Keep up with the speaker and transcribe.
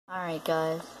Alright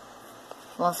guys,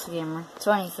 Lost Gamer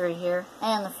 23 here,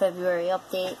 and the February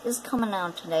update is coming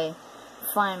out today.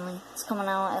 Finally, it's coming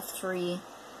out at 3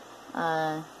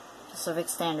 Pacific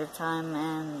Standard Time,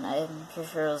 and I'm pretty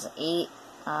sure it was 8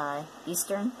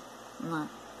 Eastern. I'm not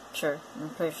sure,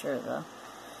 I'm pretty sure though.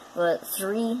 But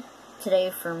 3 today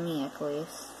for me at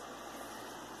least.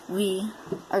 We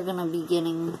are gonna be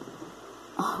getting,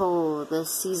 the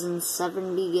Season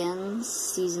 7 begins,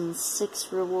 Season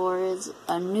 6 rewards,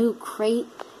 a new crate,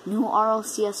 new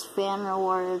RLCS fan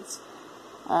rewards,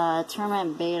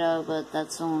 tournament beta, but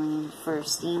that's only for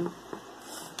Steam.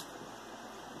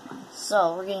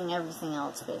 So, we're getting everything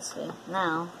else, basically.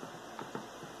 Now,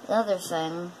 the other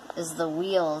thing is the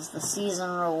wheels, the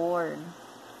season reward.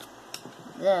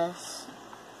 This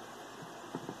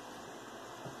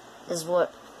is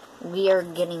what we are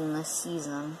getting this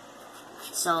season.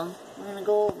 So, we're gonna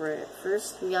go over it.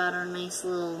 First, we got our nice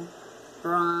little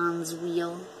bronze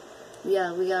wheel. We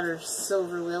got our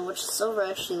silver wheel, which silver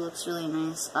actually looks really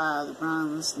nice. The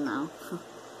bronze, no.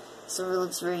 Silver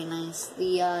looks very nice.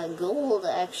 The gold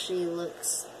actually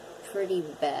looks pretty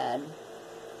bad.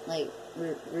 Like,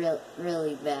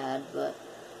 really bad, but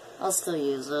I'll still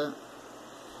use it.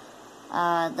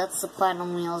 That's the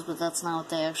platinum wheels, but that's not what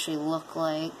they actually look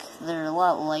like. They're a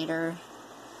lot lighter.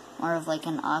 More of like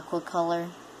an aqua color,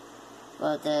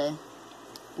 but the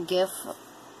GIF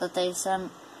that they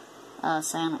sent,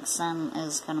 Sonic sent,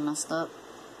 is kind of messed up.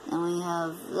 And we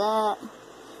have that,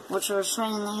 which I was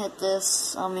trying to hit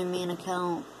this on my main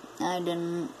account. I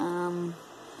didn't.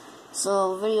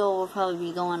 So video will probably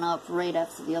be going up right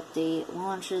after the update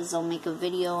launches. I'll make a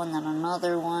video and then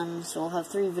another one, so we'll have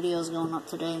 3 videos going up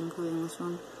today, including this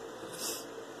one.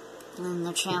 And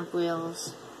the champ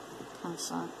wheels kind of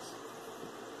sucks.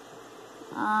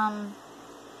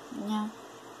 Yeah.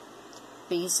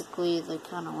 Basically, they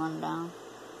kind of run down.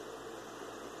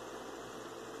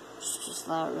 It's just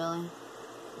that, really.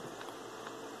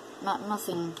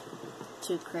 Nothing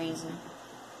too crazy.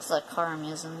 It's that car I'm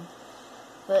using.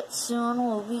 But soon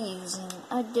we'll be using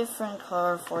a different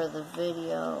car for the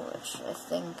video, which I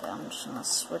think I'm just gonna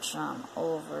switch on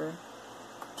over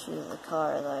to the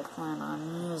car that I plan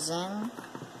on using.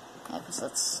 Yeah, because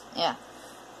that's, yeah.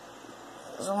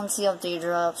 So once the update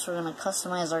drops, we're going to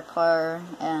customize our car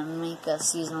and make a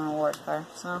season reward car.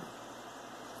 So,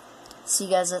 see you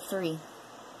guys at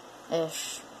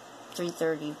 3-ish.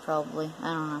 3:30 probably.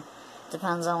 I don't know.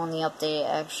 Depends on when the update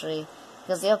actually,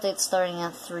 because the update's starting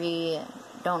at 3.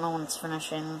 Don't know when it's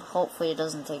finishing. Hopefully it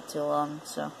doesn't take too long.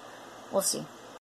 So, we'll see.